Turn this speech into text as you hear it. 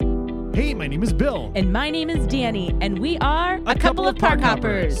Hey, my name is Bill. And my name is Danny, and we are a couple of park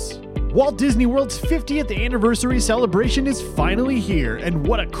hoppers. Walt Disney World's 50th anniversary celebration is finally here, and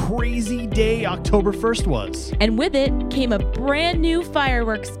what a crazy day October 1st was. And with it came a brand new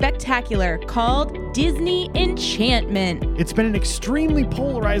fireworks spectacular called Disney Enchantment. It's been an extremely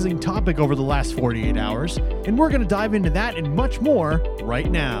polarizing topic over the last 48 hours, and we're going to dive into that and much more right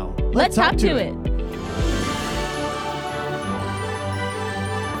now. Let's hop to it.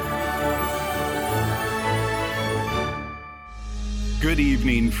 Good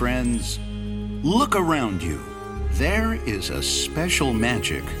evening, friends. Look around you. There is a special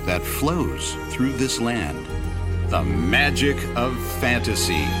magic that flows through this land. The magic of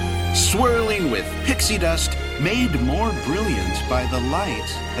fantasy, swirling with pixie dust made more brilliant by the light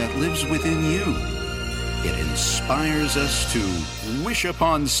that lives within you. It inspires us to wish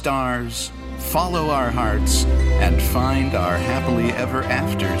upon stars, follow our hearts, and find our happily ever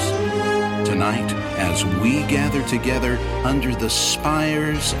afters. Tonight, as we gather together under the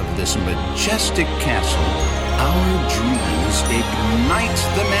spires of this majestic castle, our dreams ignite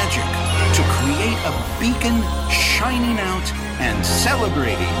the magic to create a beacon shining out and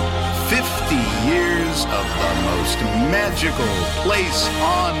celebrating 50 years of the most magical place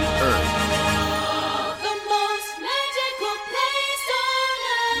on Earth.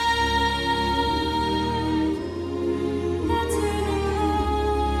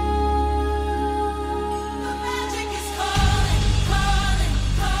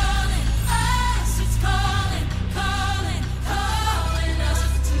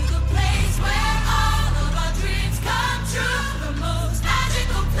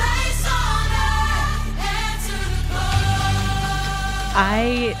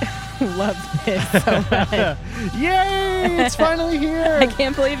 I love this so much. Yay! It's finally here! I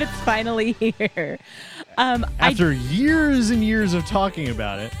can't believe it's finally here. After years and years of talking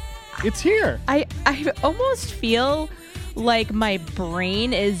about it, it's here. I almost feel like my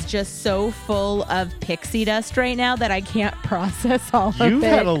brain is just so full of pixie dust right now that I can't process all of it. You've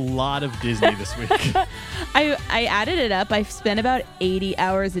had a lot of Disney this week. I added it up. I've spent about 80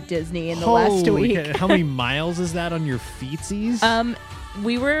 hours at Disney in the Holy last week. How many miles is that on your feetsies?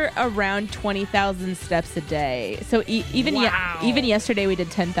 We were around 20,000 steps a day. So even yesterday we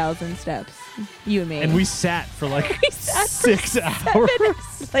did 10,000 steps. You and me. And we sat for like sat 6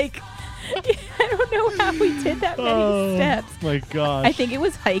 hours. Like, I don't know how we did that many steps. My gosh. I think it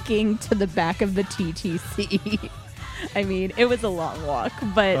was hiking to the back of the TTC. I mean, it was a long walk,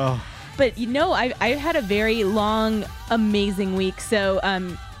 but you know, I had a very long, amazing week. So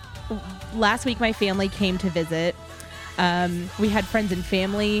last week my family came to visit. We had friends and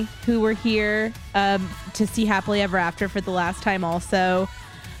family who were here to see Happily Ever After for the last time also.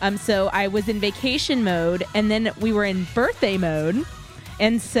 So I was in vacation mode, and then we were in birthday mode.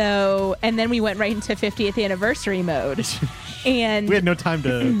 And then we went right into 50th anniversary mode. And we had no time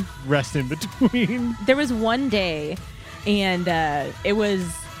to rest in between. There was one day, and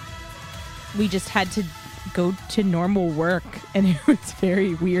we just had to go to normal work, and it was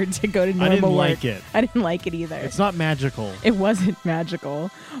very weird to go to normal work. I didn't like it either. It's not magical. It wasn't magical,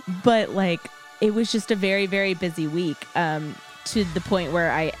 but like it was just a very, very busy week, to the point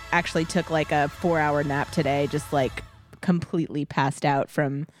where I actually took like a 4-hour nap today, just like completely passed out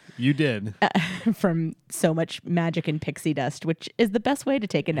from from so much magic and pixie dust, which is the best way to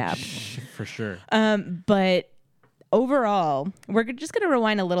take a nap. For sure. But overall, we're just going to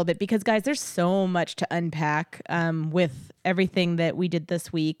rewind a little bit because, guys, there's so much to unpack with everything that we did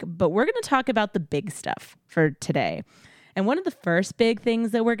this week. But we're going to talk about the big stuff for today. And one of the first big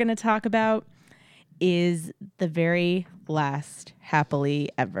things that we're going to talk about is the very last Happily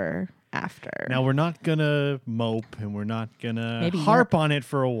Ever After. Now, we're not going to mope and we're not going to harp on it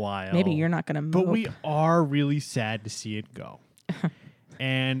for a while. Maybe you're not going to mope. But we are really sad to see it go.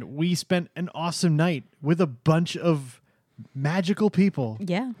 And we spent an awesome night with a bunch of magical people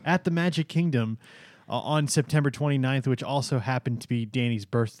at the Magic Kingdom on September 29th, which also happened to be Danny's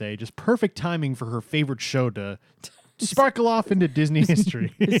birthday. Just perfect timing for her favorite show to sparkle off into Disney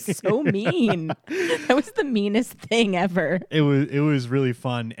history. It's so mean. That was the meanest thing ever. It was really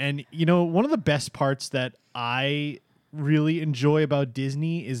fun. And, you know, one of the best parts that I really enjoy about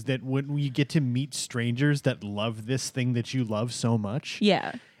Disney is that when we get to meet strangers that love this thing that you love so much.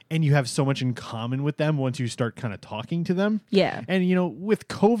 Yeah. And you have so much in common with them once you start kind of talking to them. Yeah. And, you know, with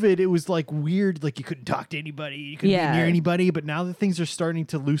COVID, it was like weird. Like you couldn't talk to anybody. You couldn't be near anybody. But now that things are starting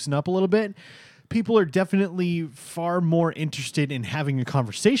to loosen up a little bit, people are definitely far more interested in having a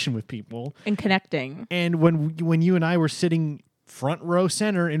conversation with people. And connecting. And when you and I were sitting front row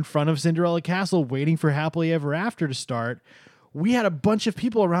center in front of Cinderella Castle waiting for Happily Ever After to start, we had a bunch of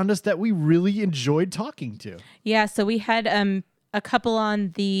people around us that we really enjoyed talking to. Yeah, so we had a couple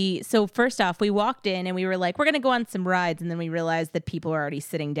on the... So first off, we walked in and we were like, we're going to go on some rides. And then we realized that people were already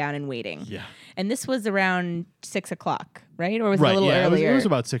sitting down and waiting. Yeah. And this was around 6 o'clock, right? Or was it a little earlier? It was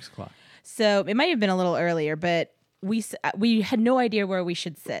about 6 o'clock. So it might have been a little earlier, but we had no idea where we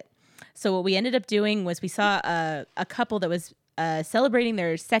should sit. So what we ended up doing was we saw a couple that was celebrating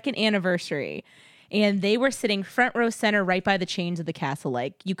their 2nd anniversary. And they were sitting front row center right by the chains of the castle.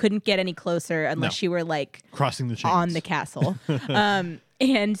 Like, you couldn't get any closer unless you were, like... crossing the chains. On the castle.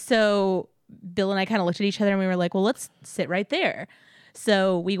 And so Bill and I kind of looked at each other and we were like, well, let's sit right there.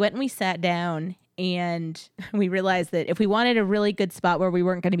 So we went and we sat down and we realized that if we wanted a really good spot where we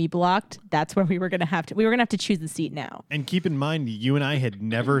weren't going to be blocked, that's where we were going to have to choose the seat now. And keep in mind, you and I had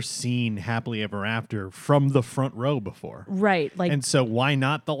never seen Happily Ever After from the front row before. Right. And so why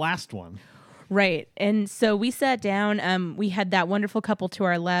not the last one? Right. And so we sat down. We had that wonderful couple to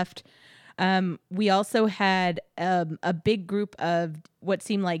our left. We also had a big group of what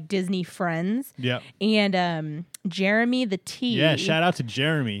seemed like Disney friends. Yeah. And Jeremy the T. Yeah, shout out to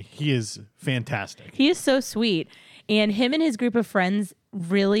Jeremy. He is fantastic. He is so sweet. And him and his group of friends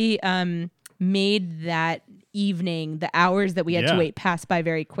really made that evening, the hours that we had to wait, pass by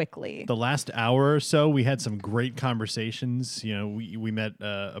very quickly. The last hour or so, we had some great conversations. You know, we met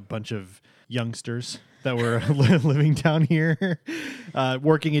a bunch of youngsters that were living down here,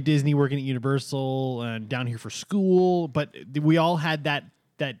 working at Disney, working at Universal, down here for school. But we all had that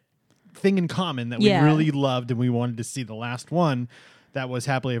thing in common that we really loved, and we wanted to see the last one. That was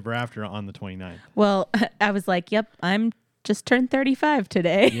Happily Ever After on the 29th. Well, I was like, yep, I'm just turned 35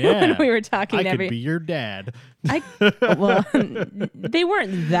 today. Yeah. When we were talking. I could be your dad. Well, they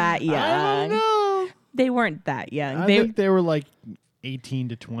weren't that young. I don't know. They weren't that young. I think they were like 18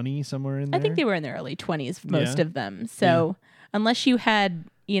 to 20, somewhere in there. I think they were in their early 20s, most of them. So unless you had,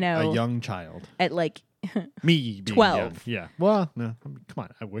 a young child. At like... Me being 12. young. Yeah. Well, no, come on.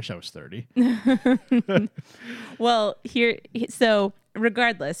 I wish I was 30. Well, so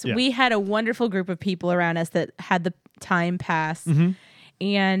regardless, we had a wonderful group of people around us that had the time pass. Mm-hmm.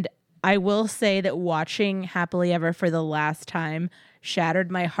 And I will say that watching Happily Ever for the last time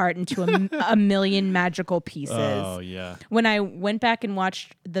shattered my heart into a million magical pieces. Oh, yeah. When I went back and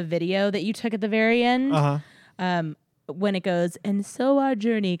watched the video that you took at the very end, when it goes, and so our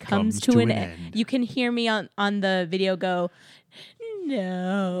journey comes to an end. You can hear me on the video go,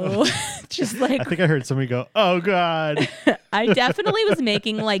 no. Just like... I think I heard somebody go, oh, God. I definitely was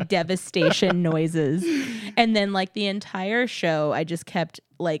making like devastation noises. And then like the entire show, I just kept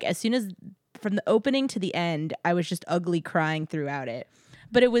like, as soon as from the opening to the end, I was just ugly crying throughout it.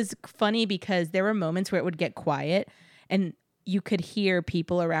 But it was funny because there were moments where it would get quiet and you could hear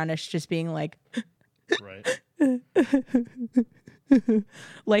people around us just being like... Right.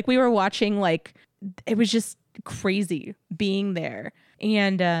 Like we were watching, like it was just crazy being there.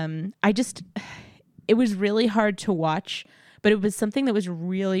 And it was really hard to watch, but it was something that was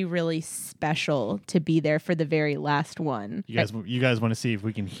really, really special to be there for the very last one. You guys want to see if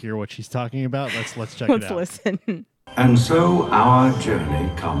we can hear what she's talking about? Let's check it out. Let's listen. And so our journey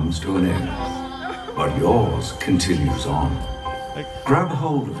comes to an end, but yours continues on. Grab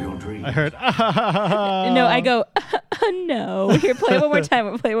hold of your dreams. I heard, No, I go, no. Here, play one more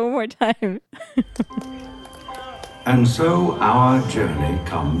time. Play one more time. And so our journey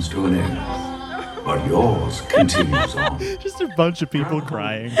comes to an end, but yours continues on. Just a bunch of people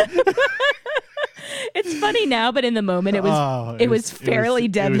crying. It's funny now, but in the moment, it was fairly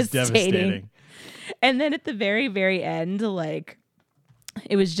devastating. And then at the very, very end, like,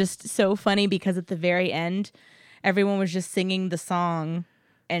 it was just so funny because at the very end, everyone was just singing the song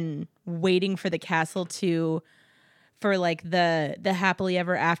and waiting for the castle for like the Happily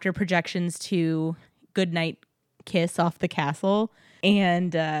Ever After projections to goodnight kiss off the castle.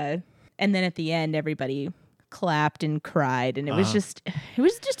 And then at the end, everybody clapped and cried. And it was just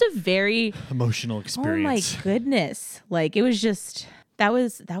a very emotional experience. Oh my goodness. Like it was just, that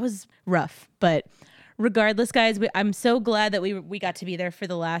was rough. But regardless, guys, I'm so glad that we got to be there for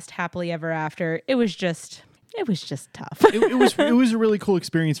the last Happily Ever After. It was just tough. it was a really cool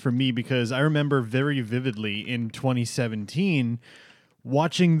experience for me because I remember very vividly in 2017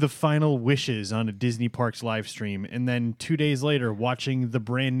 watching the final wishes on a Disney Parks live stream, and then 2 days later watching the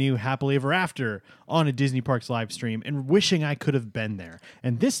brand new Happily Ever After on a Disney Parks live stream and wishing I could have been there.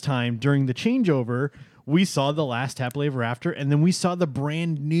 And this time during the changeover, we saw the last Happily Ever After, and then we saw the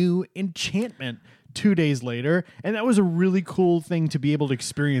brand new Enchantment 2 days later, and that was a really cool thing to be able to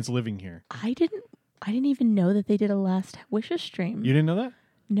experience living here. I didn't even know that they did a Last Wishes stream. You didn't know that?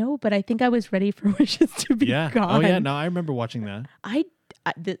 No, but I think I was ready for Wishes to be gone. Oh yeah, no, I remember watching that.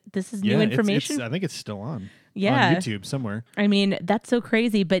 This is new information. I think it's still on. Yeah. On YouTube somewhere. I mean, that's so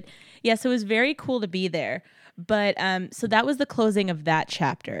crazy. But yeah, so it was very cool to be there. But so that was the closing of that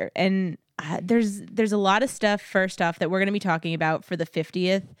chapter. And there's a lot of stuff, first off, that we're going to be talking about for the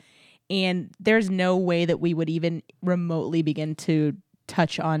 50th. And there's no way that we would even remotely begin to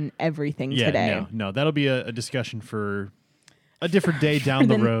touch on everything today. No, that'll be a discussion for a different day down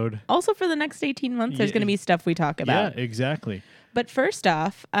the road. Also for the next 18 months, there's going to be stuff we talk about. Yeah, exactly. But first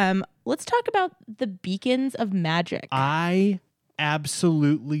off, let's talk about the beacons of magic. I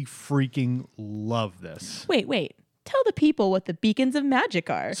absolutely freaking love this. Wait. Tell the people what the beacons of magic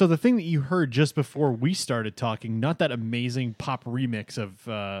are. So the thing that you heard just before we started talking, not that amazing pop remix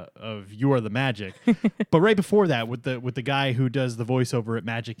of "You Are the Magic," but right before that, with the guy who does the voiceover at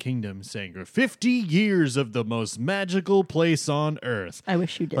Magic Kingdom, saying 50 years of the most magical place on earth. I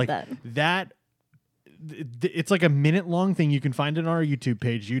wish you did that. It's like a minute long thing. You can find it on our YouTube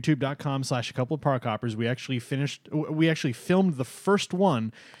page, youtube.com/a-couple-of-park-hoppers. We actually filmed the first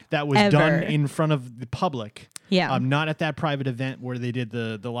one that was done in front of the public. Yeah. Not at that private event where they did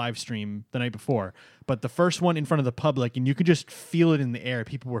the live stream the night before, but the first one in front of the public, and you could just feel it in the air.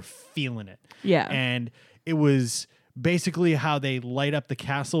 People were feeling it. Yeah. And it was basically how they light up the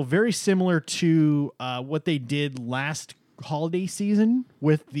castle, very similar to what they did last holiday season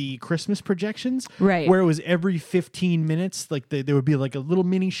with the Christmas projections, right? Where it was every 15 minutes, like there would be like a little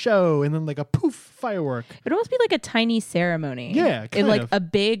mini show and then like a poof firework. It'd almost be like a tiny ceremony. Yeah, like a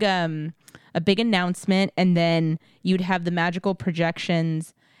big announcement, and then you'd have the magical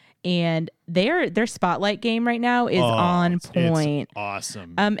projections. And their spotlight game right now is on point. It's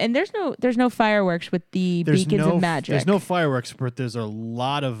awesome. And there's no fireworks with the beacons of magic. There's no fireworks, but there's a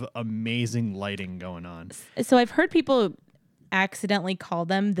lot of amazing lighting going on. So I've heard people accidentally call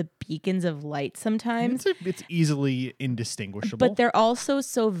them the beacons of light sometimes. It's easily indistinguishable. But they're also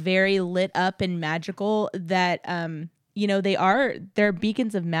so very lit up and magical that they're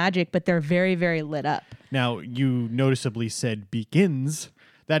beacons of magic, but they're very, very lit up. Now, you noticeably said beacons.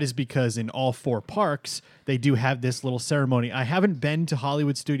 That is because in all 4 parks, they do have this little ceremony. I haven't been to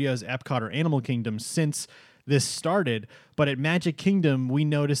Hollywood Studios, Epcot, or Animal Kingdom since this started, but at Magic Kingdom, we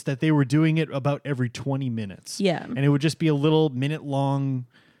noticed that they were doing it about every 20 minutes. Yeah. And it would just be a little minute-long,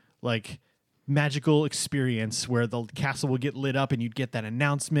 like, magical experience where the castle will get lit up and you'd get that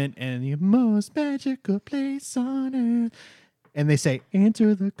announcement and the most magical place on earth. And they say,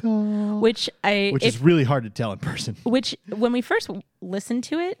 answer the call. Which is really hard to tell in person. Which, when we first listened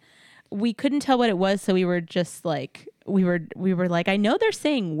to it, we couldn't tell what it was, so we were just like, we were like, I know they're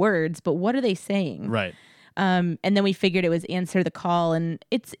saying words, but what are they saying? Right. And then we figured it was answer the call, and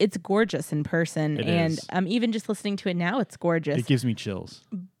it's gorgeous in person. It and is. Even just listening to it now, it's gorgeous. It gives me chills.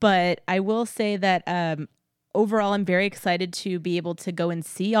 But I will say that overall, I'm very excited to be able to go and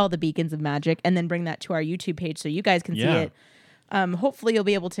see all the beacons of magic and then bring that to our YouTube page so you guys can see it. Hopefully you'll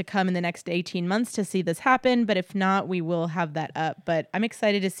be able to come in the next 18 months to see this happen, but if not, we will have that up. But I'm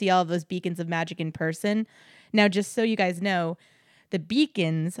excited to see all of those beacons of magic in person. Now, just so you guys know, the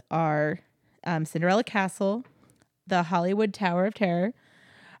beacons are Cinderella Castle, the Hollywood Tower of Terror,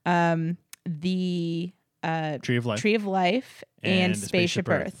 the Tree of Life, and Spaceship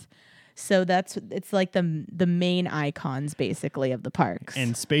Earth. So it's like the main icons basically of the parks.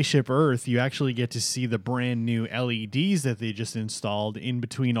 And Spaceship Earth, you actually get to see the brand new LEDs that they just installed in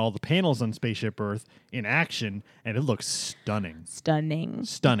between all the panels on Spaceship Earth in action, and it looks stunning.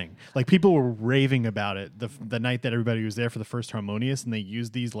 Stunning. Like, people were raving about it the night that everybody was there for the first Harmonious and they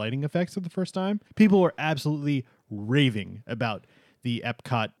used these lighting effects for the first time. People were absolutely raving about the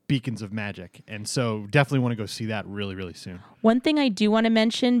Epcot Beacons of Magic. And so definitely want to go see that really, really soon. One thing I do want to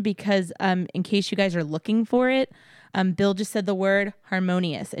mention, because in case you guys are looking for it, Bill just said the word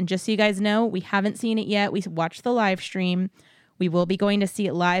harmonious. And just so you guys know, we haven't seen it yet. We watched the live stream. We will be going to see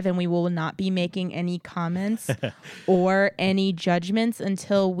it live, and we will not be making any comments or any judgments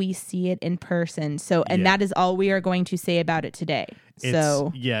until we see it in person. So, that is all we are going to say about it today. We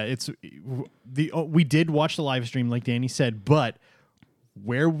did watch the live stream, like Danny said, but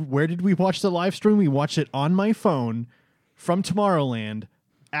where did we watch the live stream? We watched it on my phone from Tomorrowland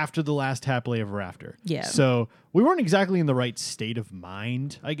after the last Happily Ever After. Yeah. So we weren't exactly in the right state of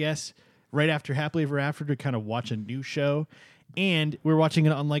mind, I guess, right after Happily Ever After to kind of watch a new show. And we're watching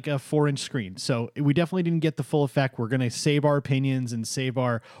it on like a 4-inch screen. So we definitely didn't get the full effect. We're going to save our opinions and save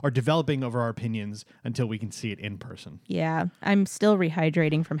our developing of our opinions until we can see it in person. Yeah. I'm still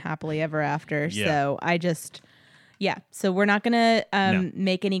rehydrating from Happily Ever After. Yeah. So so we're not going to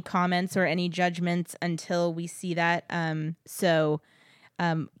make any comments or any judgments until we see that.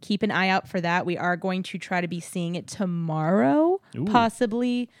 Keep an eye out for that. We are going to try to be seeing it tomorrow,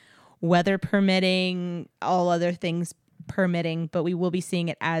 possibly, weather permitting, all other things permitting, but we will be seeing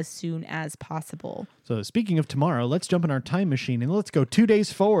it as soon as possible. So speaking of tomorrow, let's jump in our time machine and let's go 2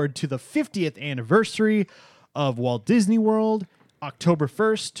 days forward to the 50th anniversary of Walt Disney World, October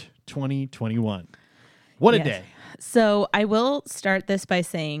 1st, 2021. What a day. So I will start this by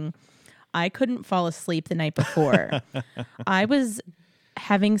saying I couldn't fall asleep the night before. I was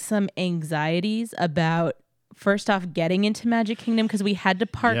having some anxieties about, first off, getting into Magic Kingdom because we had to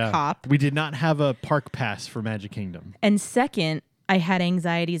park hop. We did not have a park pass for Magic Kingdom. And second, I had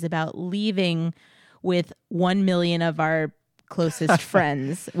anxieties about leaving with 1 million of our closest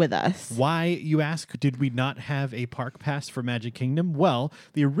friends with us. Why, you ask, did we not have a park pass for Magic Kingdom? Well,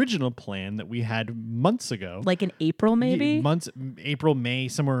 the original plan that we had months ago. Like in April, maybe? April, May,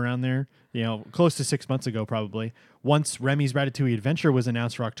 somewhere around there. Close to 6 months ago, probably. Once Remy's Ratatouille Adventure was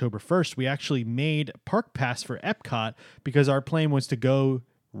announced for October 1st, we actually made Park Pass for Epcot because our plan was to go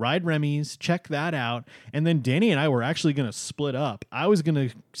ride Remy's, check that out, and then Danny and I were actually going to split up. I was going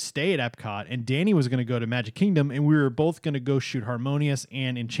to stay at Epcot, and Danny was going to go to Magic Kingdom, and we were both going to go shoot Harmonious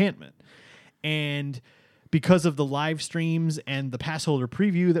and Enchantment. And because of the live streams and the pass holder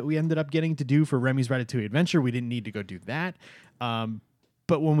preview that we ended up getting to do for Remy's Ratatouille Adventure, we didn't need to go do that.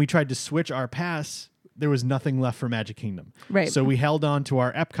 But when we tried to switch our pass, there was nothing left for Magic Kingdom. Right. So we held on to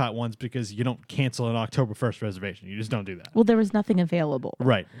our Epcot ones because you don't cancel an October 1st reservation. You just don't do that. Well, there was nothing available.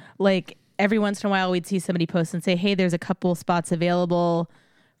 Right. Like every once in a while we'd see somebody post and say, hey, there's a couple spots available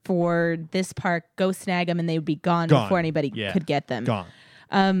for this park. Go snag them, and they would be gone before anybody could get them.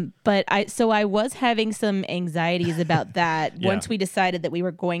 Gone. But I was having some anxieties about that once we decided that we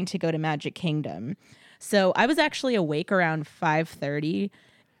were going to go to Magic Kingdom. So I was actually awake around 5:30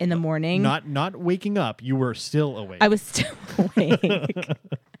 in the morning. Not waking up. You were still awake. I was still awake.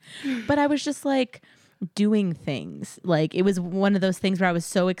 But I was just like doing things. Like it was one of those things where I was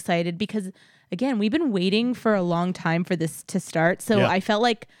so excited because, again, we've been waiting for a long time for this to start. So I felt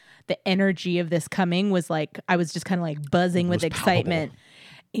like the energy of this coming was like, I was just kind of like buzzing with excitement.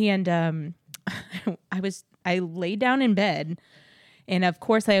 Palpable. And I laid down in bed. And of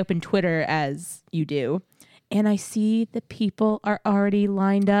course, I opened Twitter, as you do, and I see that people are already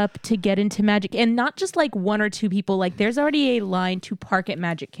lined up to get into Magic. And not just like one or two people, like there's already a line to park at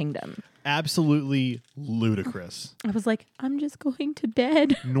Magic Kingdom. Absolutely ludicrous. I was like, I'm just going to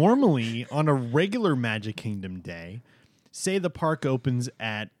bed. Normally, on a regular Magic Kingdom day, say the park opens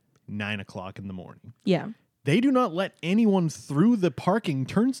at 9 o'clock in the morning. Yeah. They do not let anyone through the parking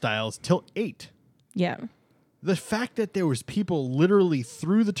turnstiles till 8. Yeah. The fact that there was people literally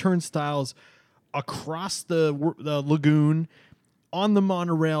through the turnstiles, across the lagoon, on the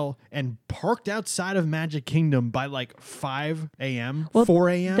monorail, and parked outside of Magic Kingdom by like 5 a.m., 4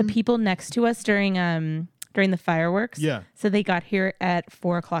 a.m. The people next to us during the fireworks, so they got here at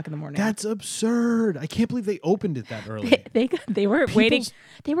 4 o'clock in the morning. That's absurd. I can't believe they opened it that early. They were waiting.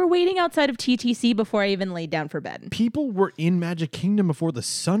 They were waiting outside of TTC before I even laid down for bed. People were in Magic Kingdom before the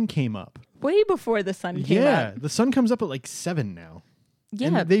sun came up. Way before the sun came up. Yeah, the sun comes up at like 7 now.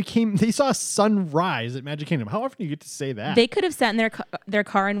 Yeah, and they saw sunrise at Magic Kingdom. How often do you get to say that? They could have sat in their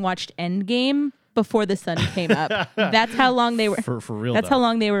car and watched Endgame before the sun came up. That's how long they were for real. That's how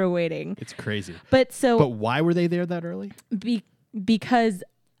long they were waiting. It's crazy. But why were they there that early? Because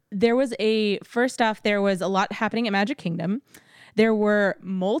there was first off, there was a lot happening at Magic Kingdom. There were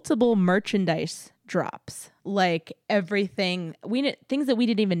multiple merchandise drops, like everything things that we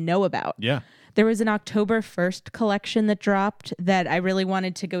didn't even know about. Yeah. There was an October 1st collection that dropped that I really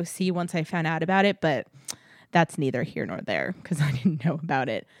wanted to go see once I found out about it, but that's neither here nor there because I didn't know about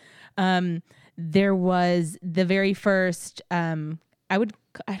it. There was the very first, I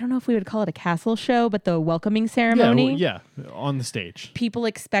don't know if we would call it a castle show, but the welcoming ceremony. Yeah, on the stage. People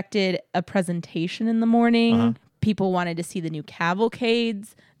expected a presentation in the morning. Uh-huh. People wanted to see the new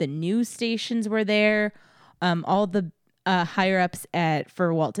cavalcades. The news stations were there. All the higher ups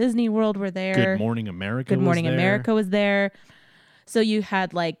for Walt Disney World were there. Good Morning America was there. So you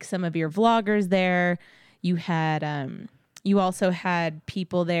had like some of your vloggers there. You had you also had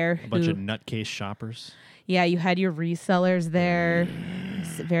people there a bunch of nutcase shoppers. Yeah, you had your resellers there.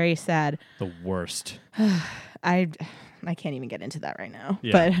 It's very sad. The worst. I can't even get into that right now.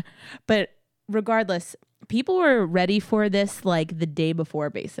 Yeah. But regardless, people were ready for this like the day before,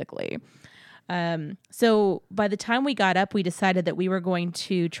 basically. So by the time we got up, we decided that we were going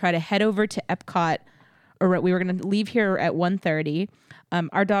to try to head over to Epcot, or we were going to leave here at 1:30.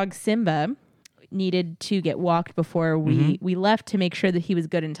 Our dog Simba, needed to get walked before we left to make sure that he was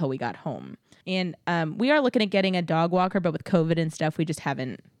good until we got home. And we are looking at getting a dog walker, but with COVID and stuff, we just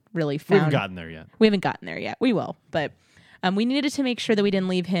haven't really found. We haven't gotten there yet. We will, but we needed to make sure that we didn't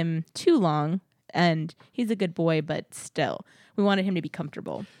leave him too long. And he's a good boy, but still, we wanted him to be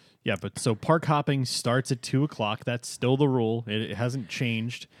comfortable. Yeah, but so park hopping starts at 2:00. That's still the rule. It hasn't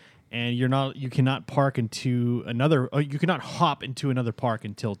changed. And you cannot hop into another park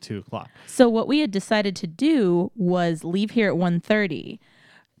until 2:00. So what we had decided to do was leave here at 1:30,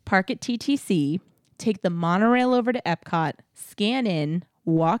 park at TTC, take the monorail over to Epcot, scan in,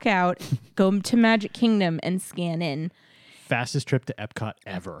 walk out, go to Magic Kingdom and scan in. Fastest trip to Epcot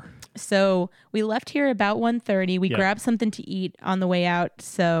ever. So we left here about 1:30. We grabbed something to eat on the way out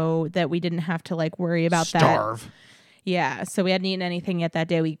so that we didn't have to worry about Starve. that. Yeah, so we hadn't eaten anything yet that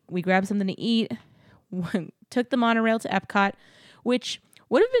day. We grabbed something to eat, took the monorail to Epcot, which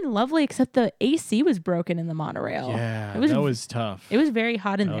would have been lovely, except the AC was broken in the monorail. Yeah, that was tough. It was very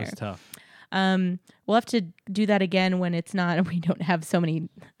hot in there. That was tough. We'll have to do that again when it's not. We don't have so many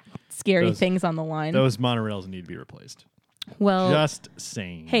scary things on the line. Those monorails need to be replaced. Well, just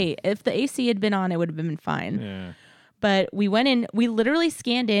saying. Hey, if the AC had been on, it would have been fine. Yeah. But we went in, we literally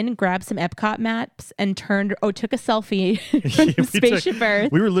scanned in, grabbed some Epcot maps, and took a selfie from Spaceship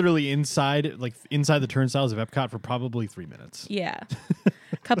Earth. We were literally inside the turnstiles of Epcot for probably 3 minutes. Yeah.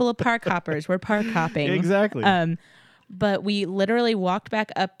 A couple of park hoppers. We're park hopping. Exactly. But we literally walked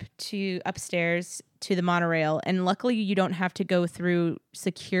back upstairs to the monorail, and luckily you don't have to go through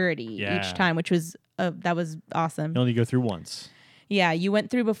security each time, which was that was awesome. You only go through once. Yeah, you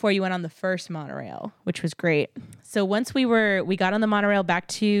went through before you went on the first monorail, which was great. So once we got on the monorail back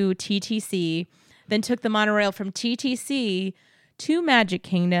to TTC, then took the monorail from TTC to Magic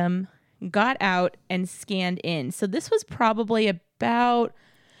Kingdom, got out and scanned in. So this was probably about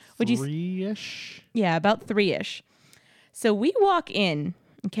 3-ish? Yeah, about 3-ish. So we walk in.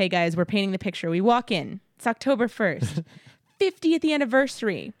 Okay, guys, we're painting the picture. We walk in. It's October 1st, 50th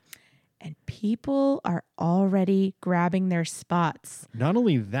anniversary. And people are already grabbing their spots. Not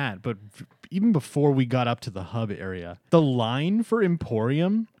only that, but even before we got up to the hub area, the line for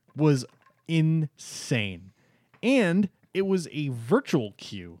Emporium was insane. And it was a virtual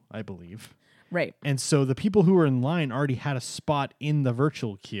queue, I believe. Right. And so the people who were in line already had a spot in the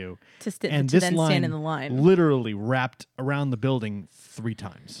virtual queue. To then stand in the line. Literally wrapped around the building 3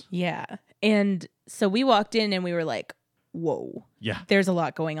 times. Yeah. And so we walked in and we were like, whoa. Yeah. There's a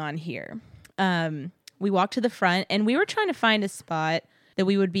lot going on here. We walked to the front and we were trying to find a spot that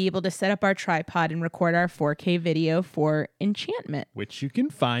we would be able to set up our tripod and record our 4K video for Enchantment. Which you can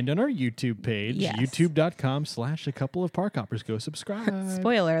find on our YouTube page, youtube.com/a-couple-of-park-hoppers. Go subscribe.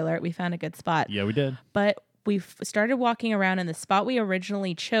 Spoiler alert, we found a good spot. Yeah, we did. But we started walking around in the spot we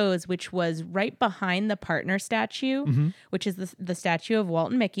originally chose, which was right behind the partner statue, which is the statue of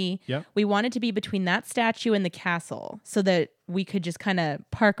Walt and Mickey. Yep. We wanted to be between that statue and the castle so that we could just kind of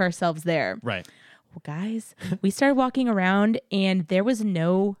park ourselves there. Right. Well, guys, we started walking around and there was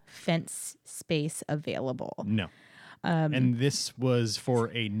no fence space available. No. And this was for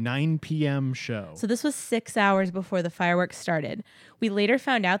a 9 p.m. show. So this was 6 hours before the fireworks started. We later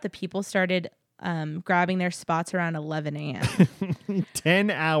found out that people started grabbing their spots around 11 a.m.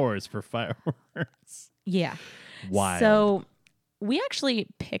 10 hours for fireworks. Yeah. Wild. So we actually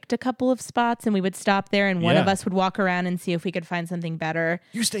picked a couple of spots and we would stop there and one of us would walk around and see if we could find something better.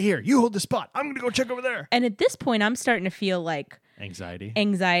 You stay here. You hold the spot. I'm going to go check over there. And at this point, I'm starting to feel like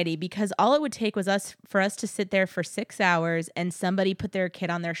anxiety because all it would take was for us to sit there for 6 hours and somebody put their kid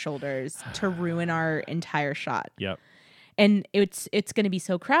on their shoulders to ruin our entire shot. Yep. And it's going to be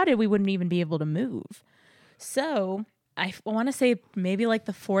so crowded, we wouldn't even be able to move. So I want to say maybe like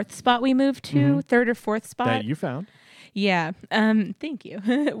the 4th spot we moved to, 3rd or 4th spot. That you found. Yeah. Thank you.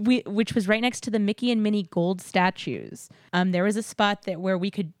 Which was right next to the Mickey and Minnie gold statues. There was a spot where we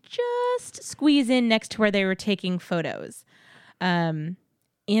could just squeeze in next to where they were taking photos. And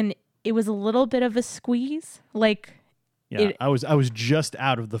it was a little bit of a squeeze. I was just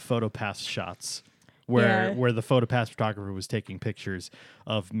out of the PhotoPass shots where the PhotoPass photographer was taking pictures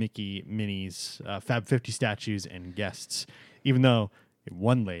of Mickey, Minnie's Fab 50 statues and guests. Even though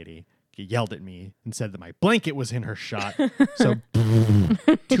one lady yelled at me and said that my blanket was in her shot. So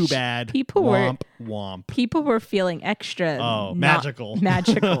too bad. Womp. People were feeling extra magical.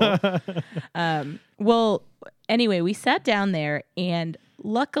 Well, anyway, we sat down there and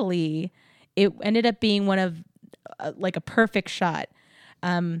luckily it ended up being one of like a perfect shot.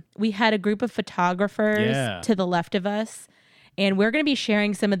 We had a group of photographers to the left of us And we're going to be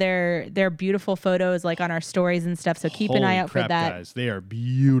sharing some of their beautiful photos like on our stories and stuff. So keep an eye out for that. Guys, they are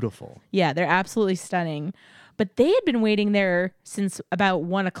beautiful. Yeah, they're absolutely stunning. But they had been waiting there since about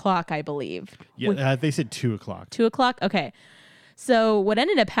 1 o'clock, I believe. Yeah, they said 2 o'clock. 2 o'clock? Okay. So what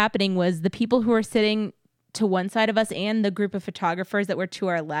ended up happening was the people who were sitting to one side of us and the group of photographers that were to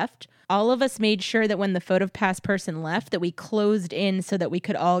our left, all of us made sure that when the PhotoPass person left that we closed in so that we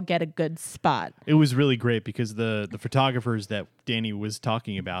could all get a good spot. It was really great because the photographers that Danny was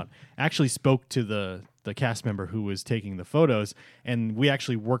talking about actually spoke to the cast member who was taking the photos, and we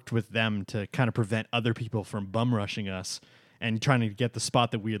actually worked with them to kind of prevent other people from bum rushing us and trying to get the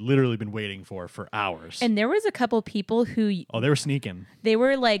spot that we had literally been waiting for hours. And there was a couple people who... Oh, they were sneaking. They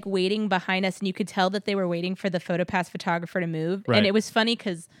were like waiting behind us, and you could tell that they were waiting for the PhotoPass photographer to move. Right. And it was funny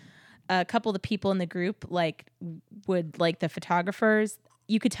because a couple of the people in the group the photographers,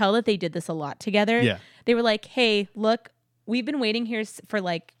 you could tell that they did this a lot together. Yeah. They were like, hey, look, we've been waiting here for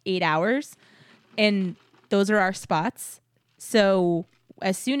like 8 hours, and those are our spots. So...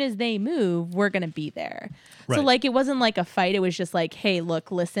 as soon as they move, we're going to be there. Right. So, like, it wasn't like a fight. It was just like, hey,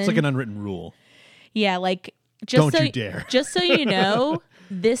 look, listen. It's like an unwritten rule. Yeah, like, don't you dare. Just so you know,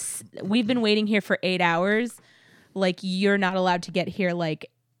 we've been waiting here for 8 hours. Like, you're not allowed to get here,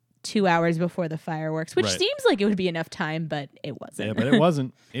 like, 2 hours before the fireworks, which seems like it would be enough time, but it wasn't. Yeah, but it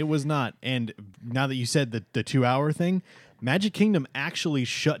wasn't. It was not. And now that you said the 2 hour thing, Magic Kingdom actually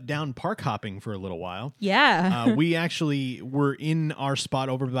shut down park hopping for a little while. Yeah. We actually were in our spot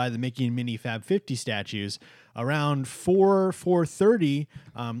over by the Mickey and Minnie Fab 50 statues. Around 4:30,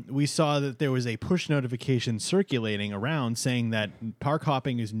 we saw that there was a push notification circulating around saying that park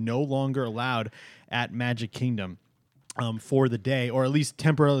hopping is no longer allowed at Magic Kingdom for the day, or at least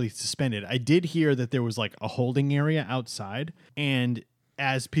temporarily suspended. I did hear that there was like a holding area outside, and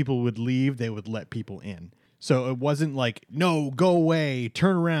as people would leave, they would let people in. So it wasn't like, no, go away,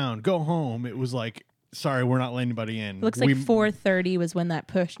 turn around, go home. It was like, sorry, we're not letting anybody in. It looks like 4:30 was when that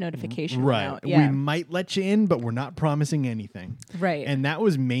push notification went out. Yeah. We might let you in, but we're not promising anything. Right. And that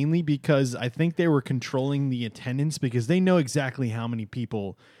was mainly because I think they were controlling the attendance because they know exactly how many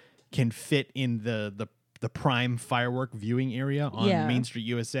people can fit in the prime firework viewing area on Main Street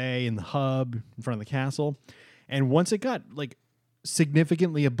USA in the hub in front of the castle. And once it got like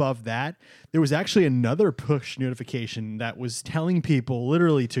significantly above that, there was actually another push notification that was telling people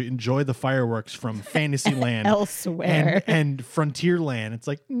literally to enjoy the fireworks from Fantasyland elsewhere and Frontierland. It's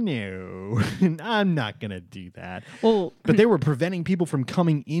like, no, I'm not gonna do that. Well, but they were preventing people from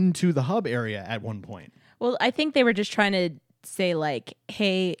coming into the hub area at one point. Well, I think they were just trying to say like,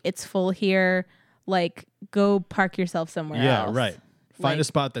 hey, it's full here, like go park yourself somewhere else. Yeah, right. Find a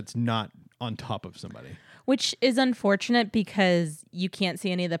spot that's not on top of somebody. Which is unfortunate because you can't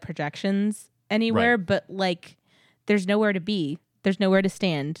see any of the projections anywhere, but like there's nowhere to be. There's nowhere to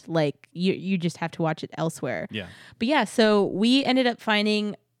stand. Like you just have to watch it elsewhere. Yeah. But yeah, so we ended up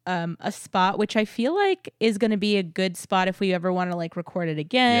finding a spot which I feel like is going to be a good spot if we ever want to like record it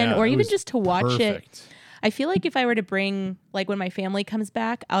again or even just to watch it. I feel like if I were to bring, like when my family comes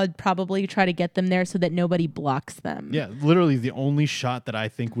back, I would probably try to get them there so that nobody blocks them. Yeah, literally the only shot that I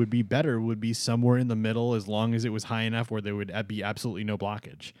think would be better would be somewhere in the middle as long as it was high enough where there would be absolutely no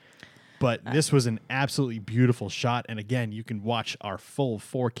blockage. But this was an absolutely beautiful shot. And again, you can watch our full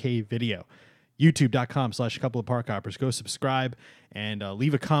 4K video. YouTube.com/coupleofparkhoppers. Go subscribe and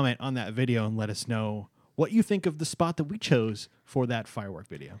leave a comment on that video and let us know what you think of the spot that we chose for that firework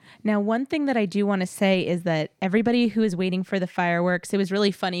video. Now, one thing that I do want to say is that everybody who is waiting for the fireworks, it was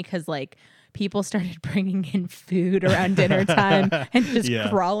really funny because like people started bringing in food around dinner time and just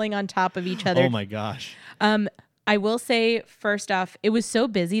crawling on top of each other. Oh my gosh. I will say, first off, it was so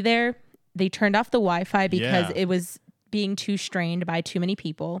busy there. They turned off the Wi-Fi because it was being too strained by too many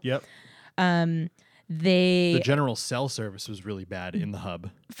people. Yep. The general cell service was really bad in the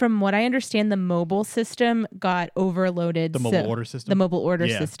hub. From what I understand, the mobile system got overloaded. The mobile order system? The mobile order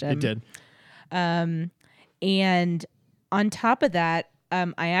system. It did. And on top of that,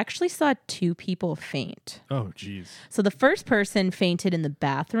 I actually saw 2 people faint. Oh, geez. So the first person fainted in the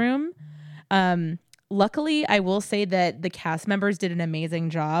bathroom. Luckily, I will say that the cast members did an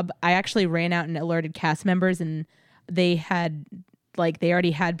amazing job. I actually ran out and alerted cast members, and they had... like they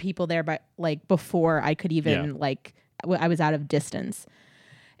already had people there, but like before I could even I was out of distance.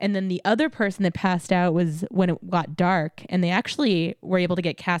 And then the other person that passed out was when it got dark, and they actually were able to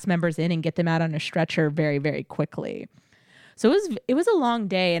get cast members in and get them out on a stretcher very, very quickly. So it was a long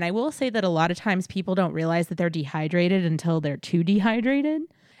day. And I will say that a lot of times people don't realize that they're dehydrated until they're too dehydrated.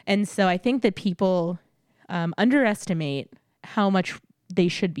 And so I think that people underestimate how much they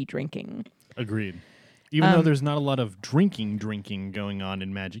should be drinking. Agreed. Even though there's not a lot of drinking going on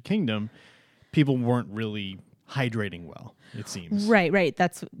in Magic Kingdom, people weren't really hydrating well, it seems. Right.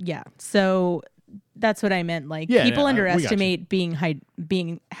 So that's what I meant. Like, people underestimate being how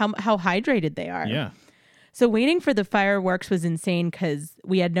hydrated they are. Yeah. So waiting for the fireworks was insane because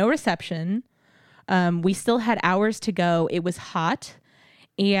we had no reception. We still had hours to go. It was hot.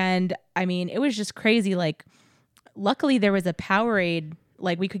 And I mean, it was just crazy. Like, luckily there was a Powerade.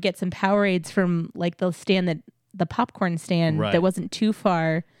 Like, we could get some Powerades from like the popcorn stand that wasn't too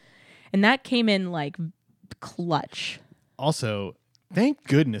far. And that came in like clutch. Also, thank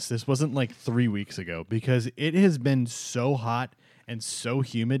goodness this wasn't like 3 weeks ago, because it has been so hot and so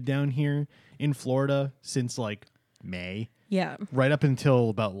humid down here in Florida since like May. Yeah. Right up until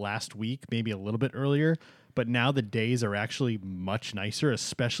about last week, maybe a little bit earlier. But now the days are actually much nicer,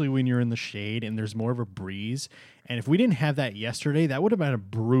 especially when you're in the shade and there's more of a breeze. And if we didn't have that yesterday, that would have been a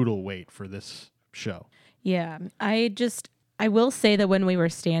brutal wait for this show. Yeah. I will say that when we were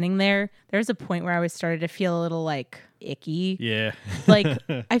standing there's a point where I was started to feel a little like icky. Yeah. Like,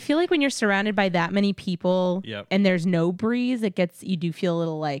 I feel like when you're surrounded by that many people and there's no breeze, you do feel a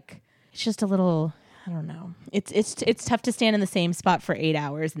little like, it's just a little, I don't know. It's tough to stand in the same spot for 8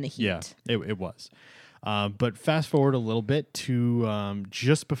 hours in the heat. Yeah, it was. But fast forward a little bit to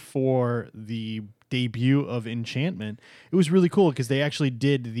just before the debut of Enchantment, it was really cool because they actually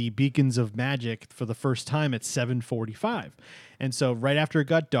did the Beacons of Magic for the first time at 7:45. And so right after it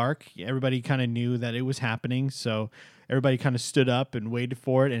got dark, everybody kind of knew that it was happening. So everybody kind of stood up and waited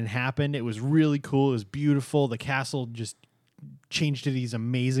for it, and it happened. It was really cool. It was beautiful. The castle just changed to these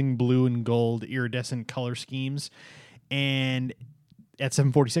amazing blue and gold iridescent color schemes. And at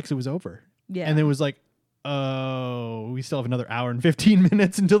 7:46, it was over. Yeah. And it was like, oh, we still have another hour and 15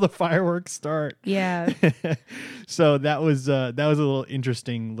 minutes until the fireworks start. Yeah. So that was a little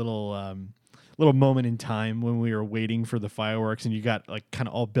interesting little moment in time when we were waiting for the fireworks, and you got like kind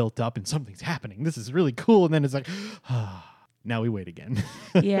of all built up and something's happening. This is really cool. And then it's like, now we wait again.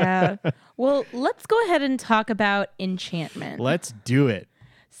 Yeah. Well, let's go ahead and talk about Enchantment. Let's do it.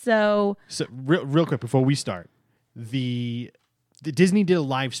 So real quick before we start, the Disney did a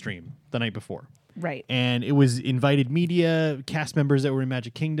live stream the night before. Right. And it was invited media, cast members that were in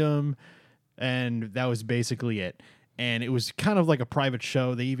Magic Kingdom, and that was basically it. And it was kind of like a private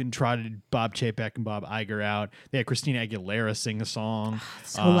show. They even trotted Bob Chapek and Bob Iger out. They had Christina Aguilera sing a song.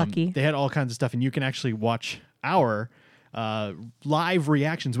 So lucky. They had all kinds of stuff, and you can actually watch our live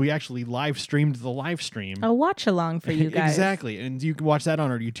reactions. We actually live streamed the live stream. A watch along for you guys. Exactly. And you can watch that on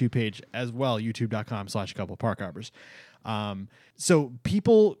our YouTube page as well, youtube.com/coupleparkhoppers. So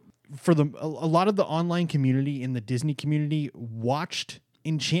people, a lot of the online community in the Disney community watched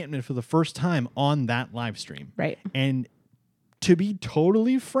Enchantment for the first time on that live stream. Right. And to be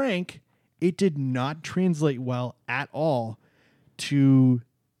totally frank, it did not translate well at all to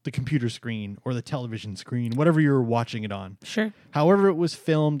the computer screen or the television screen, whatever you were watching it on. Sure. However it was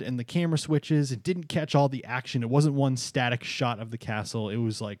filmed and the camera switches, it didn't catch all the action. It wasn't one static shot of the castle. It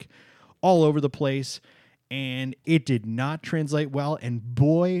was like all over the place, and it did not translate well. And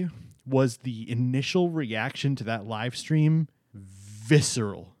boy, was the initial reaction to that live stream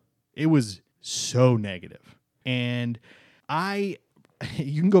visceral. It was so negative. And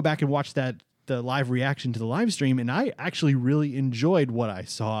you can go back and watch the live reaction to the live stream, and I actually really enjoyed what I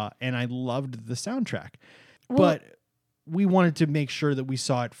saw, and I loved the soundtrack. But we wanted to make sure that we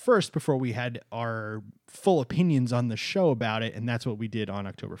saw it first before we had our full opinions on the show about it, and that's what we did on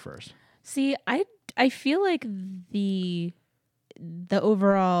October 1st. See, I feel like the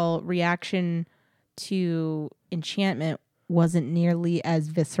overall reaction to Enchantment wasn't nearly as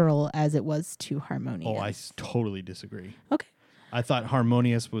visceral as it was to Harmonious. Oh, I totally disagree. Okay. I thought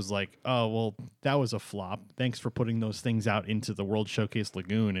Harmonious was like, oh, well, that was a flop. Thanks for putting those things out into the World Showcase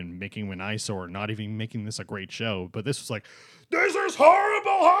Lagoon and making them an eyesore, not even making this a great show. But this was like, this is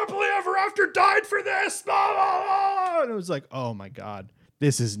horrible. Happily Ever After died for this. Blah, blah, blah. And it was like, oh, my God.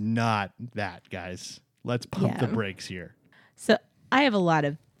 This is not that, guys. Let's pump the brakes here. So I have a lot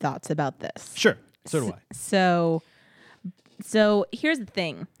of thoughts about this. Sure. So do I. So here's the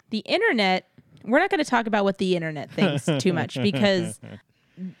thing. The internet, we're not going to talk about what the internet thinks too much, because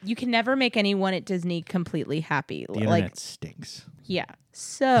you can never make anyone at Disney completely happy. The internet stinks. Yeah.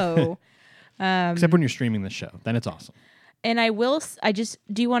 So except when you're streaming the show, then it's awesome. And I just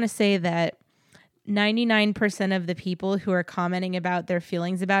do want to say that 99% of the people who are commenting about their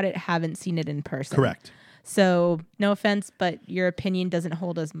feelings about it haven't seen it in person. Correct. So no offense, but your opinion doesn't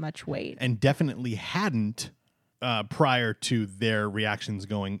hold as much weight. And definitely hadn't prior to their reactions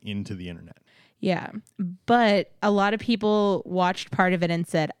going into the internet. Yeah. But a lot of people watched part of it and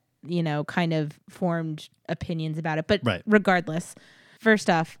said, kind of formed opinions about it. But regardless, first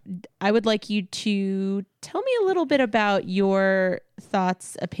off, I would like you to tell me a little bit about your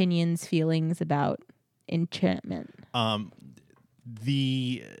thoughts, opinions, feelings about Enchantment. I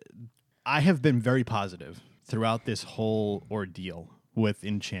have been very positive throughout this whole ordeal with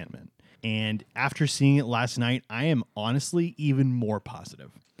Enchantment. And after seeing it last night, I am honestly even more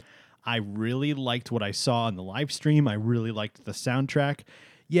positive. I really liked what I saw on the live stream. I really liked the soundtrack.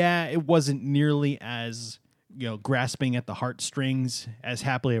 Yeah, it wasn't nearly as, grasping at the heartstrings as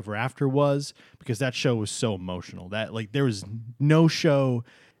Happily Ever After was, because that show was so emotional. That there was no show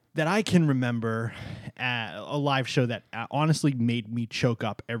that I can remember, a live show that honestly made me choke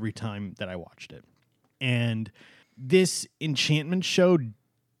up every time that I watched it. And this Enchantment show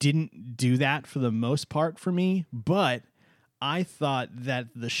didn't do that for the most part for me, but I thought that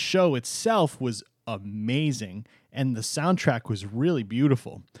the show itself was amazing and the soundtrack was really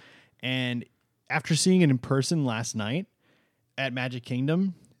beautiful. And after seeing it in person last night at Magic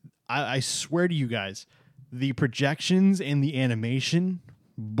Kingdom, I swear to you guys, the projections and the animation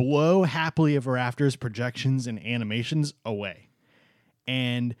blow Happily Ever After's projections and animations away.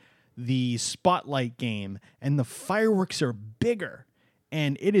 And the spotlight game and the fireworks are bigger.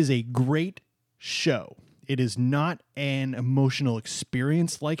 And it is a great show. It is not an emotional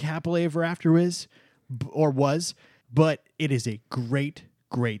experience like Happily Ever After was, but it is a great,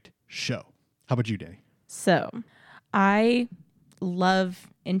 great show. How about you, Danny? So, I love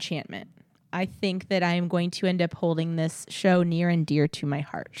Enchantment. I think that I am going to end up holding this show near and dear to my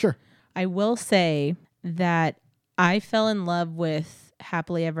heart. Sure. I will say that I fell in love with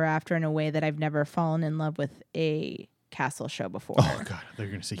Happily Ever After in a way that I've never fallen in love with a castle show before. Oh God, they're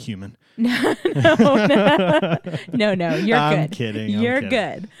going to say human. No, you're I'm good. Kidding. You're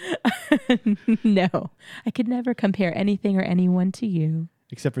good. No, I could never compare anything or anyone to you.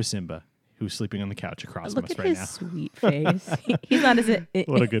 Except for Simba, who's sleeping on the couch across from us right now. Look at his sweet face. He's not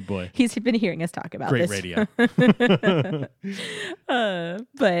what a good boy. He's been hearing us talk about Great this. radio.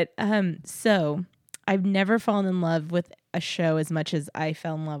 So I've never fallen in love with a show as much as I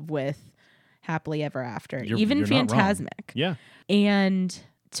fell in love with Happily Ever After, even Fantasmic. Yeah. And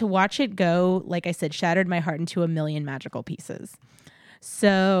to watch it go, like I said, shattered my heart into a million magical pieces.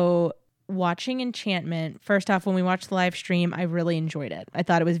 So watching Enchantment, first off, when we watched the live stream, I really enjoyed it. I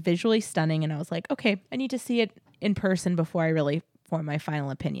thought it was visually stunning, and I was like, okay, I need to see it in person before I really form my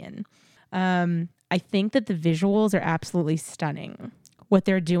final opinion. I think that the visuals are absolutely stunning. What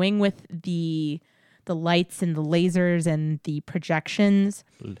they're doing with the lights and the lasers and the projections.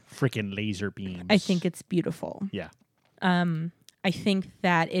 Freaking laser beams. I think it's beautiful. Yeah. I think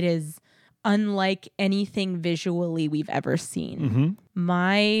that it is unlike anything visually we've ever seen. Mm-hmm.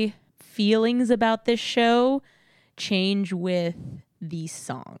 My feelings about this show change with the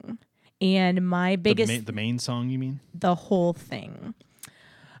song. And my biggest... The main song, you mean? The whole thing.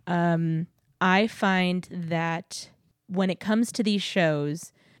 I find that when it comes to these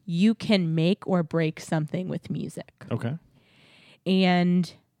shows, you can make or break something with music. Okay.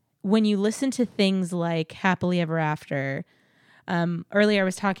 And when you listen to things like Happily Ever After, earlier I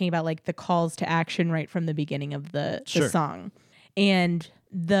was talking about like the calls to action right from the beginning of the song. And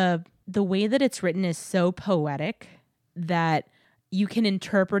the way that it's written is so poetic that you can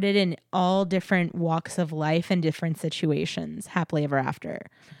interpret it in all different walks of life and different situations, Happily Ever After.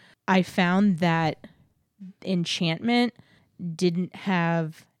 I found that Enchantment didn't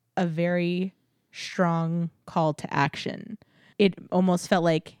have a very strong call to action. It almost felt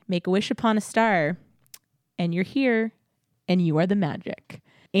like make a wish upon a star and you're here and you are the magic.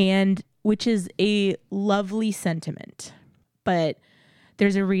 And which is a lovely sentiment. But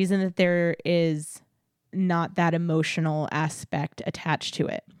there's a reason that there is not that emotional aspect attached to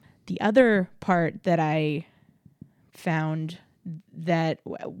it. The other part that I found that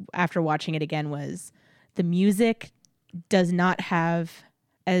after watching it again was the music does not have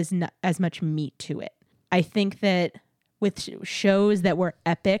as much meat to it. I think that with shows that were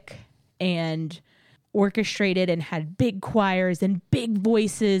epic and orchestrated and had big choirs and big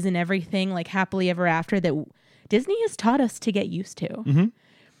voices and everything like Happily Ever After that Disney has taught us to get used to, mm-hmm.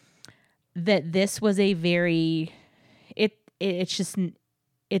 that this was a very,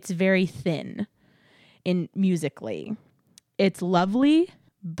 it's very thin in musically. It's lovely,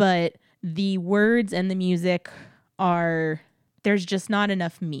 but the words and the music there's just not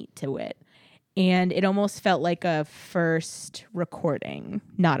enough meat to it. And it almost felt like a first recording,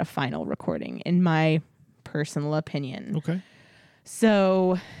 not a final recording, in my personal opinion. Okay.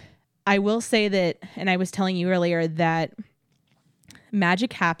 So I will say that, and I was telling you earlier, that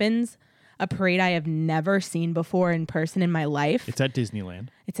magic happens a parade I have never seen before in person in my life. It's at Disneyland.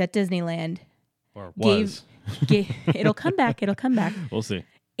 Or was. It'll come back. We'll see.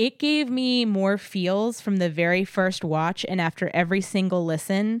 It gave me more feels from the very first watch and after every single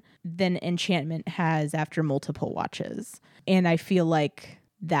listen than Enchantment has after multiple watches. And I feel like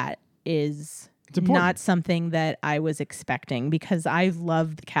that is not something that I was expecting because I've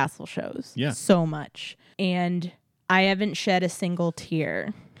loved castle shows so much. And I haven't shed a single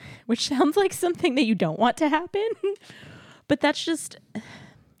tear, which sounds like something that you don't want to happen. But that's just,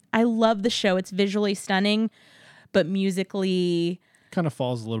 I love the show. It's visually stunning, but musically kind of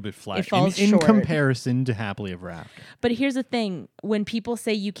falls a little bit flat in comparison to Happily Ever After. But here's the thing. When people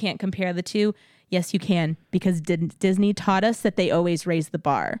say you can't compare the two, yes, you can, because Disney taught us that they always raise the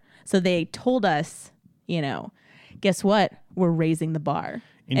bar. So they told us, guess what? We're raising the bar.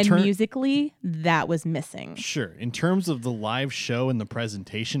 Musically, that was missing. Sure. In terms of the live show and the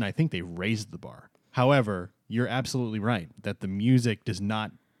presentation, I think they raised the bar. However, you're absolutely right that the music does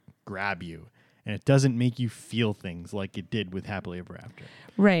not grab you. And it doesn't make you feel things like it did with Happily Ever After.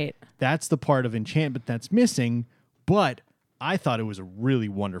 Right. That's the part of Enchantment that's missing, but I thought it was a really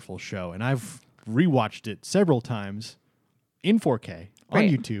wonderful show, and I've rewatched it several times in 4K on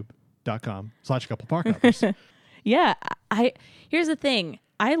youtube.com/coupleparkhoppers. Yeah. Here's the thing.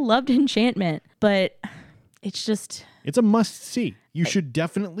 I loved Enchantment, but it's a must-see. You should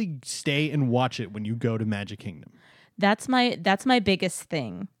definitely stay and watch it when you go to Magic Kingdom. That's my biggest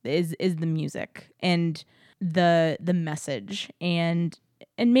thing is the music and the message and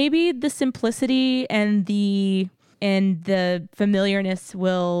maybe the simplicity and the familiarness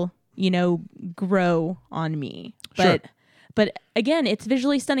will, grow on me. But again, it's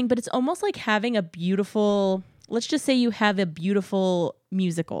visually stunning, but it's almost like having a beautiful, let's just say you have a beautiful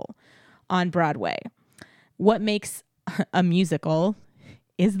musical on Broadway. What makes a musical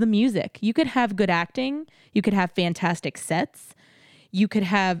is the music. You could have good acting, you could have fantastic sets, you could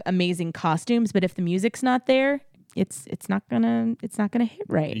have amazing costumes, but if the music's not there, it's not gonna hit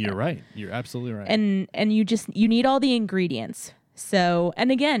right. You're right. You're absolutely right. And you need all the ingredients. So,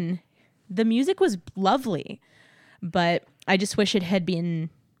 and again, the music was lovely, but I just wish it had been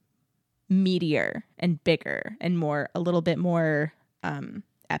meatier and bigger and a little bit more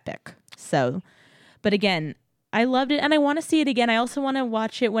epic. So, but again, I loved it and I want to see it again. I also want to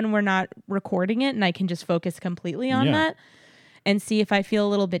watch it when we're not recording it and I can just focus completely on that and see if I feel a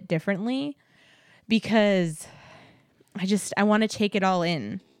little bit differently because I want to take it all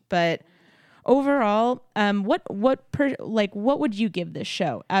in. But overall, what would you give this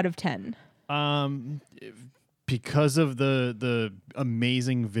show out of 10? Because of the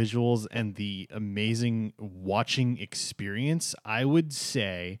amazing visuals and the amazing watching experience, I would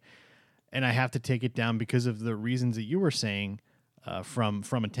say, and I have to take it down because of the reasons that you were saying, from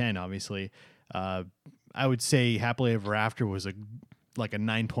a 10, obviously. I would say Happily Ever After was like a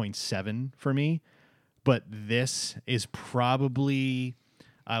 9.7 for me, but this is probably,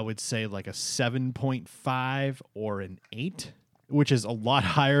 I would say, like a 7.5 or an 8, which is a lot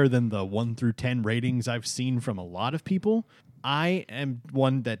higher than the 1 through 10 ratings I've seen from a lot of people. I am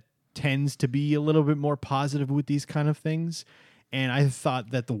one that tends to be a little bit more positive with these kind of things. And I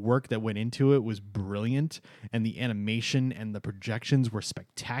thought that the work that went into it was brilliant, and the animation and the projections were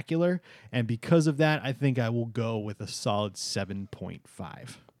spectacular. And because of that, I think I will go with a solid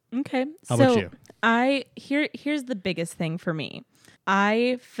 7.5. Okay. How about you? Here's the biggest thing for me.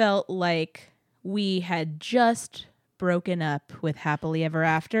 I felt like we had just broken up with Happily Ever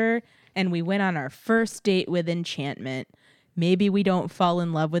After, and we went on our first date with Enchantment. Maybe we don't fall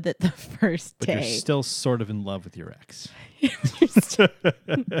in love with it the first day. But you're still sort of in love with your ex.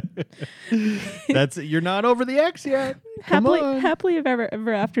 You're not over the ex yet. Happily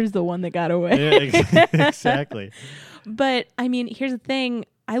Ever After is the one that got away. Yeah, exactly. But I mean, here's the thing.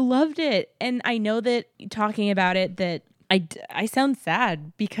 I loved it. And I know that talking about it that I sound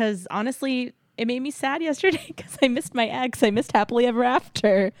sad because honestly, it made me sad yesterday because I missed my ex. I missed Happily Ever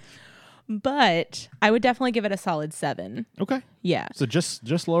After. But I would definitely give it a solid 7. Okay. Yeah. So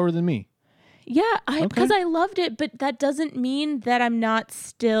just lower than me. Yeah, because I loved it, but that doesn't mean that I'm not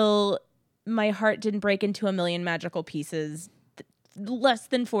still, my heart didn't break into a million magical pieces less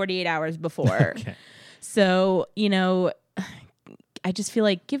than 48 hours before. Okay. So, I just feel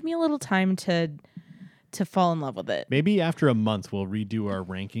like give me a little time to fall in love with it. Maybe after a month we'll redo our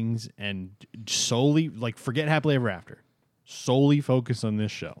rankings and solely forget Happily Ever After. Solely focus on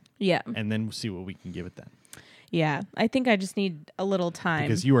this show. Yeah. And then we'll see what we can give it then. Yeah. I think I just need a little time.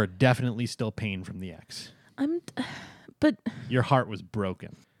 Because you are definitely still pained from the ex. But your heart was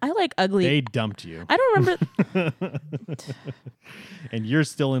broken. I like ugly. They dumped you. I don't remember. And you're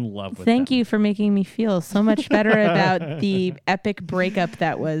still in love with Thank them. you for making me feel so much better about the epic breakup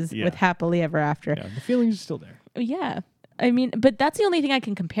that was with Happily Ever After. Yeah, the feelings are still there. Yeah. I mean, but that's the only thing I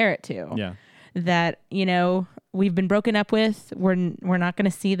can compare it to. Yeah. That, we've been broken up with. We're not going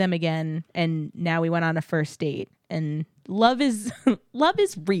to see them again. And now we went on a first date. And love is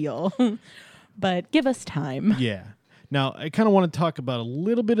real. But give us time. Yeah. Now, I kind of want to talk about a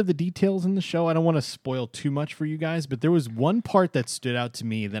little bit of the details in the show. I don't want to spoil too much for you guys, but there was one part that stood out to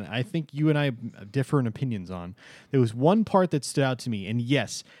me that I think you and I differ in opinions on. There was one part that stood out to me, and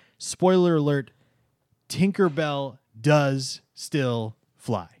yes, spoiler alert, Tinkerbell does still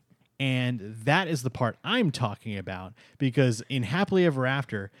fly. And that is the part I'm talking about, because in Happily Ever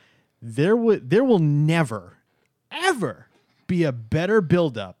After, there will never, ever be a better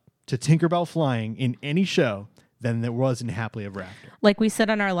build-up to Tinkerbell flying in any show than there was in Happily Ever After. Like we said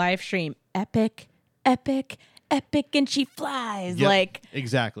on our live stream, epic, epic, epic, and she flies. Yep,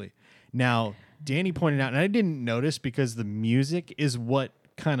 exactly. Now, Danny pointed out, and I didn't notice because the music is what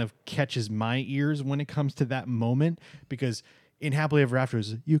kind of catches my ears when it comes to that moment, because in Happily Ever After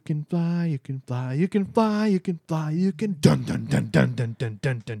is you can fly, you can fly, you can fly, you can fly, you can dun dun dun dun dun dun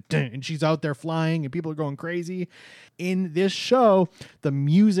dun dun dun, and she's out there flying and people are going crazy. In this show, the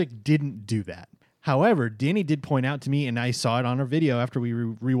music didn't do that. However, Danny did point out to me, and I saw it on our video after we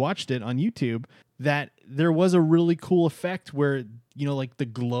rewatched it on YouTube, that there was a really cool effect where, like the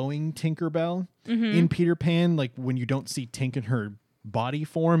glowing Tinkerbell in Peter Pan, like when you don't see Tink in her body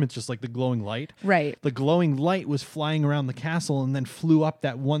form, it's just like the glowing light. Right. The glowing light was flying around the castle and then flew up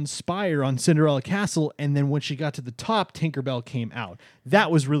that one spire on Cinderella Castle, and then when she got to the top, Tinkerbell came out. That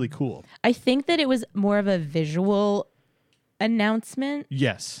was really cool. I think that it was more of a visual announcement.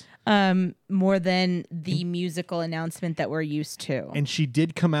 Yes. More than the musical announcement that we're used to. And she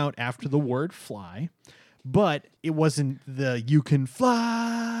did come out after the word fly, but it wasn't the you can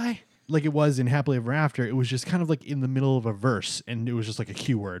fly like it was in Happily Ever After. It was just kind of like in the middle of a verse, and it was just like a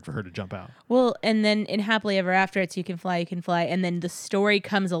cue word for her to jump out. Well, and then in Happily Ever After, it's you can fly, and then the story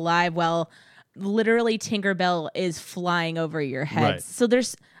comes alive while literally Tinkerbell is flying over your head. Right. So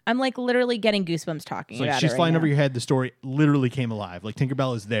I'm like literally getting goosebumps talking about it. She's flying over your head. The story literally came alive. Like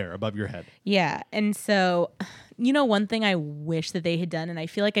Tinkerbell is there above your head. Yeah. And so, one thing I wish that they had done, and I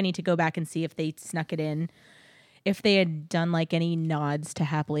feel like I need to go back and see if they snuck it in, if they had done like any nods to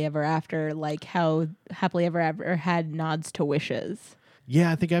Happily Ever After, like how Happily Ever After had nods to Wishes.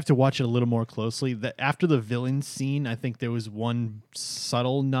 Yeah, I think I have to watch it a little more closely. After the villain scene, I think there was one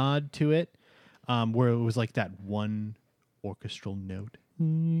subtle nod to it, where it was like that one orchestral note.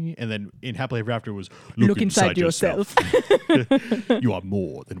 And then in Happily Ever After it was look inside yourself. You are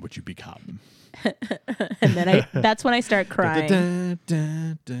more than what you become. And then that's when I start crying.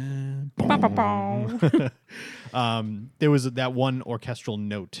 There was that one orchestral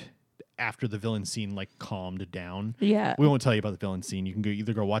note after the villain scene like calmed down. Yeah. We won't tell you about the villain scene. You can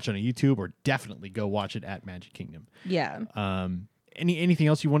either go watch it on YouTube or definitely go watch it at Magic Kingdom. Yeah. Anything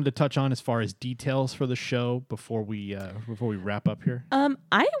else you wanted to touch on as far as details for the show before we wrap up here?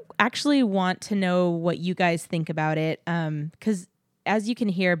 I actually want to know what you guys think about it. Because as you can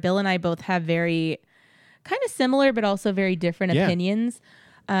hear, Bill and I both have very kind of similar but also very different opinions.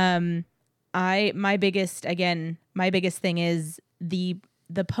 My biggest thing is the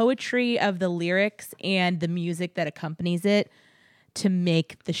poetry of the lyrics and the music that accompanies it to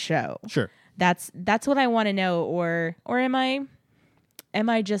make the show. Sure. That's what I want to know, or am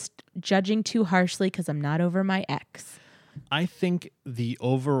I just judging too harshly because I'm not over my ex? I think the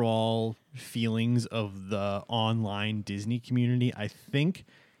overall feelings of the online Disney community, I think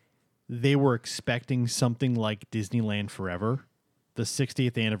they were expecting something like Disneyland Forever, the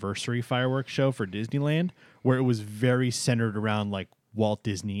 60th anniversary fireworks show for Disneyland, where it was very centered around like Walt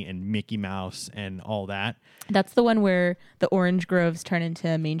Disney and Mickey Mouse and all that. That's the one where the orange groves turn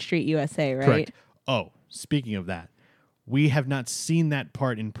into Main Street USA, right? Correct. Oh, speaking of that, we have not seen that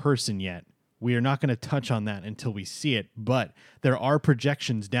part in person yet. We are not going to touch on that until we see it, but there are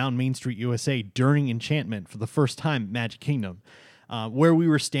projections down Main Street USA during Enchantment for the first time at Magic Kingdom. Where we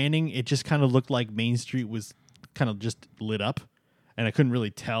were standing, it just kind of looked like Main Street was kind of just lit up, and I couldn't really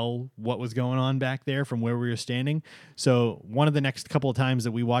tell what was going on back there from where we were standing. So one of the next couple of times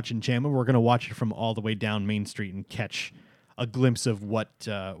that we watch Enchantment, we're going to watch it from all the way down Main Street and catch a glimpse of what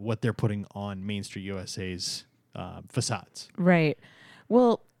they're putting on Main Street USA's facades. Right.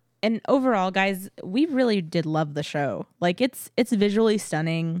 Well, and overall, guys, we really did love the show. Like it's visually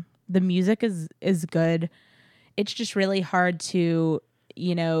stunning. The music is good. It's just really hard to,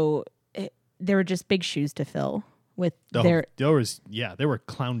 there were just big shoes to fill with there were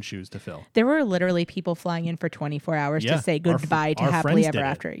clown shoes to fill. There were literally people flying in for 24 hours to say goodbye to Happily Ever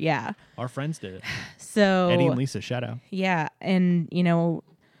After. Yeah. Our friends did it. So Eddie and Lisa, shout out. Yeah. And,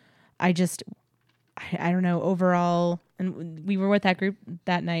 I don't know, overall, and we were with that group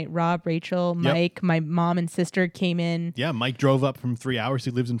that night. Rob, Rachel, Mike, my mom and sister came in. Yeah, Mike drove up from 3 hours. He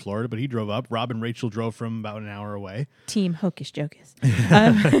lives in Florida, but he drove up. Rob and Rachel drove from about an hour away. Team Hocus Jocus.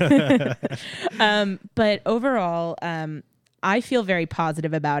 But overall, I feel very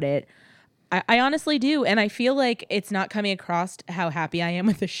positive about it. I honestly do. And I feel like it's not coming across how happy I am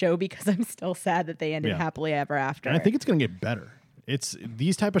with the show because I'm still sad that they ended Happily Ever After. And I think it's going to get better. It's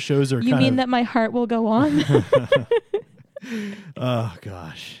these type of shows are You mean that my heart will go on? Oh,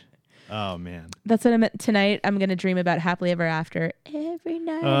 gosh. Oh, man. That's what tonight. I'm going to dream about Happily Ever After every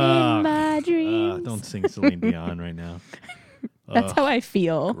night in my dreams. Don't sing Celine Dion right now. That's how I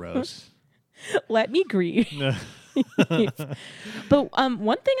feel. Gross. Let me grieve. But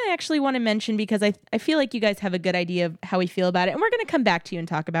one thing I actually want to mention, because I feel like you guys have a good idea of how we feel about it. And we're going to come back to you and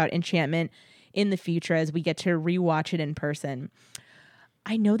talk about Enchantment in the future as we get to rewatch it in person.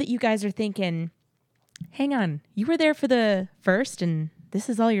 I know that you guys are thinking, hang on, you were there for the first and this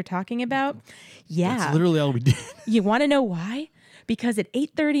is all you're talking about? Yeah. That's literally all we did. You want to know why? Because at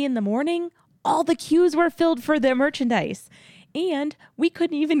 8:30 in the morning, all the queues were filled for the merchandise. And we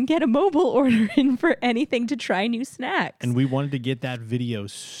couldn't even get a mobile order in for anything to try new snacks. And we wanted to get that video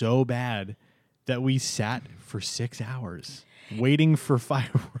so bad that we sat for 6 hours waiting for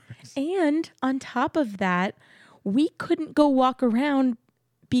fireworks. And on top of that, we couldn't go walk around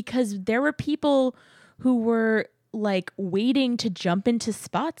because there were people who were like waiting to jump into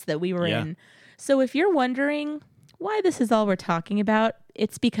spots that we were in. So if you're wondering why this is all we're talking about,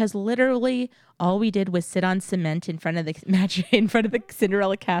 it's because literally all we did was sit on cement in front of the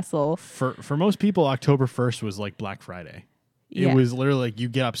Cinderella castle. For most people, October 1st was like Black Friday. It was literally like you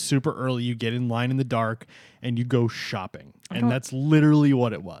get up super early, you get in line in the dark, and you go shopping. And that's literally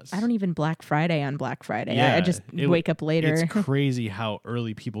what it was. I don't even Black Friday on Black Friday. Yeah, I just wake up later. It's crazy how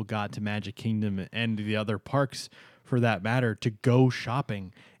early people got to Magic Kingdom and the other parks, for that matter, to go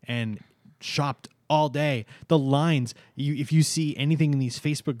shopping and shopped all day. The lines, if you see anything in these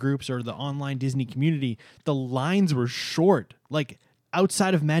Facebook groups or the online Disney community, the lines were short. Like,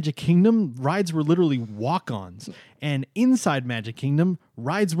 outside of Magic Kingdom, rides were literally walk-ons. And inside Magic Kingdom,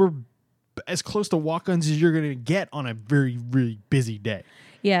 rides were as close to walk-ons as you're going to get on a very, really busy day.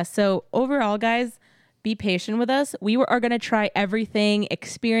 Yeah, so overall, guys, be patient with us. We are going to try everything,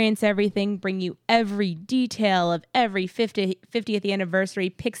 experience everything, bring you every detail of every 50th anniversary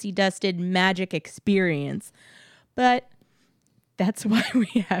pixie-dusted magic experience. But that's why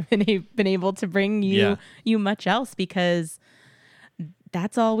we haven't been able to bring you much else, because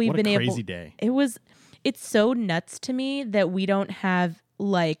that's all we've been able. What a crazy day. It's so nuts to me that we don't have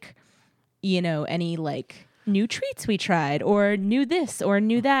any new treats we tried or knew this or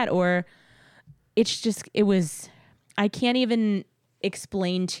knew that, or I can't even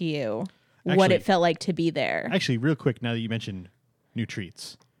explain to you what it felt like to be there. Actually, real quick, now that you mentioned new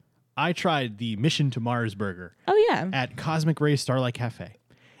treats, I tried the Mission to Mars burger. Oh, yeah. At Cosmic Ray Starlight Cafe.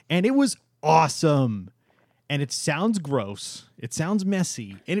 And it was awesome. And it sounds gross. It sounds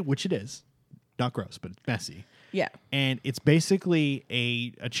messy, which it is. Not gross, but it's messy. Yeah. And it's basically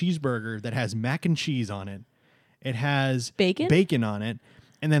a cheeseburger that has mac and cheese on it. It has bacon on it.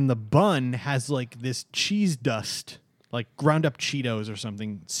 And then the bun has like this cheese dust, like ground up Cheetos or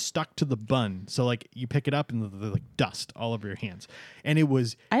something, stuck to the bun. So like you pick it up and the like dust all over your hands. And it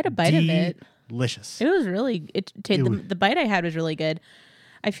was I had a bite of it. Delicious. It was really the bite I had was really good.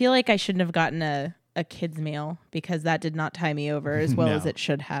 I feel like I shouldn't have gotten a kid's meal because that did not tie me over as well as it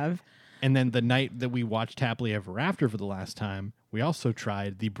should have. And then the night that we watched Happily Ever After for the last time, we also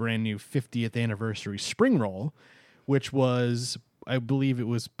tried the brand new 50th anniversary spring roll, which was, I believe it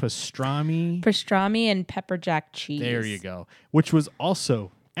was pastrami. Pastrami and pepper jack cheese. There you go. Which was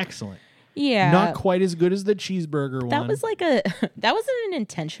also excellent. Yeah. Not quite as good as the cheeseburger one. That was that wasn't an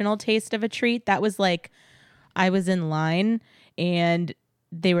intentional taste of a treat. That was like, I was in line and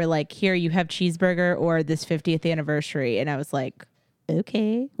they were like, here, you have cheeseburger or this 50th anniversary. And I was like,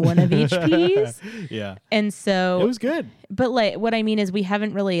 okay, one of each, please. Yeah. And so it was good. But like, what I mean is we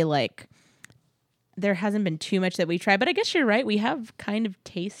haven't really there hasn't been too much that we tried, but I guess you're right. We have kind of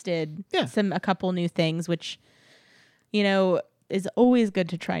tasted a couple new things, which, is always good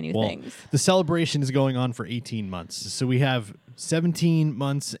to try new things. The celebration is going on for 18 months. So we have 17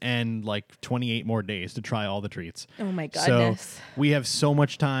 months and like 28 more days to try all the treats. Oh my goodness. So we have so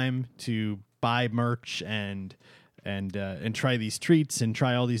much time to buy merch and and try these treats and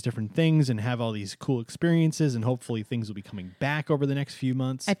try all these different things and have all these cool experiences, and hopefully things will be coming back over the next few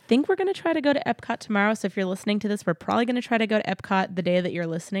months. I think we're going to try to go to Epcot tomorrow. So if you're listening to this, we're probably going to try to go to Epcot the day that you're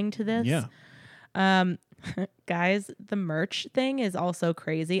listening to this. Yeah. Guys, the merch thing is also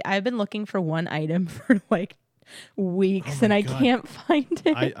crazy. I've been looking for one item for like weeks and I can't find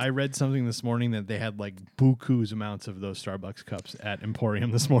it. I read something this morning that they had like buku's amounts of those Starbucks cups at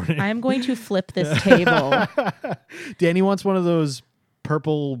Emporium this morning. I'm going to flip this table. Danny wants one of those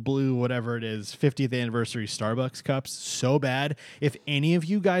purple, blue, whatever it is, 50th anniversary Starbucks cups so bad. If any of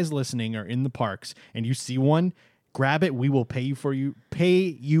you guys listening are in the parks and you see one, grab it. We will pay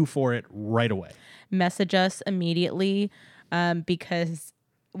you for it right away. Message us immediately because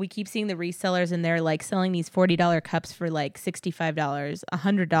we keep seeing the resellers and they're like selling these $40 cups for like $65,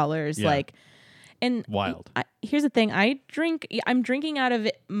 $100. Yeah. Like, and wild. Here's the thing. I'm drinking out of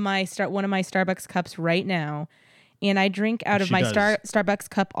one of my Starbucks cups right now. And I drink out of my Starbucks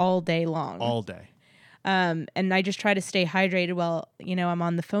cup all day long. All day. And I just try to stay hydrated while, I'm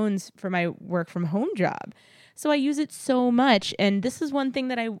on the phones for my work from home job. So I use it so much. And this is one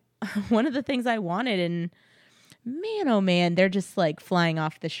of the things I wanted. And man, oh man, they're just like flying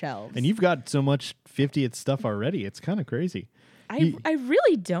off the shelves. And you've got so much 50th stuff already. It's kind of crazy. I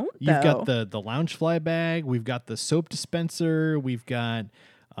really don't, though. You've got the Loungefly bag. We've got the soap dispenser. We've got...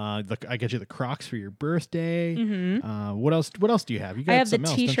 I got you the Crocs for your birthday. Mm-hmm. What else do you have? You got I have the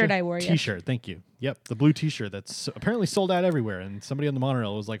T-shirt I wore. T-shirt, thank you. Yep, the blue T-shirt that's apparently sold out everywhere. And somebody on the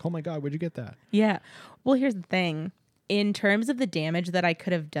monorail was like, "Oh my God, where'd you get that?" Yeah. Well, here's the thing. In terms of the damage that I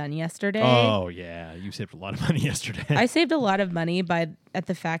could have done yesterday. Oh yeah, you saved a lot of money yesterday. I saved a lot of money at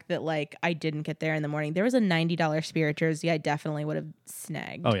the fact that like I didn't get there in the morning. There was a $90 Spirit jersey I definitely would have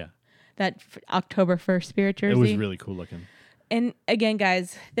snagged. Oh yeah, that October 1st Spirit jersey. It was really cool looking. And again,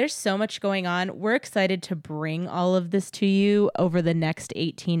 guys, there's so much going on. We're excited to bring all of this to you over the next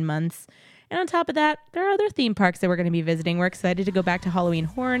 18 months. And on top of that, there are other theme parks that we're going to be visiting. We're excited to go back to Halloween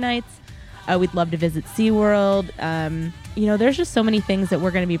Horror Nights. We'd love to visit SeaWorld. There's just so many things that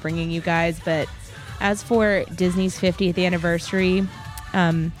we're going to be bringing you guys. But as for Disney's 50th anniversary,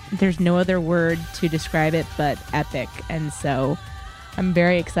 there's no other word to describe it but epic. And so I'm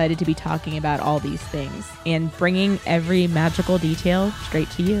very excited to be talking about all these things and bringing every magical detail straight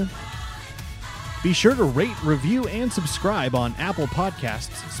to you. Be sure to rate, review, and subscribe on Apple Podcasts,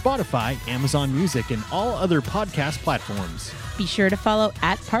 Spotify, Amazon Music, and all other podcast platforms. Be sure to follow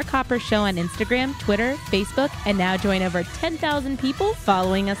 @ParkHopper Show on Instagram, Twitter, Facebook, and now join over 10,000 people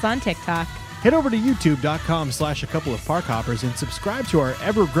following us on TikTok. Head over to youtube.com/a couple of parkhoppers and subscribe to our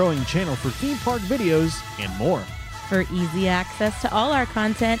ever-growing channel for theme park videos and more. For easy access to all our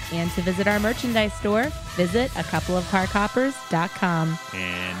content and to visit our merchandise store, visit acoupleofparkhoppers.com.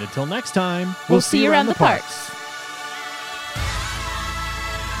 And until next time, we'll see you around the parks.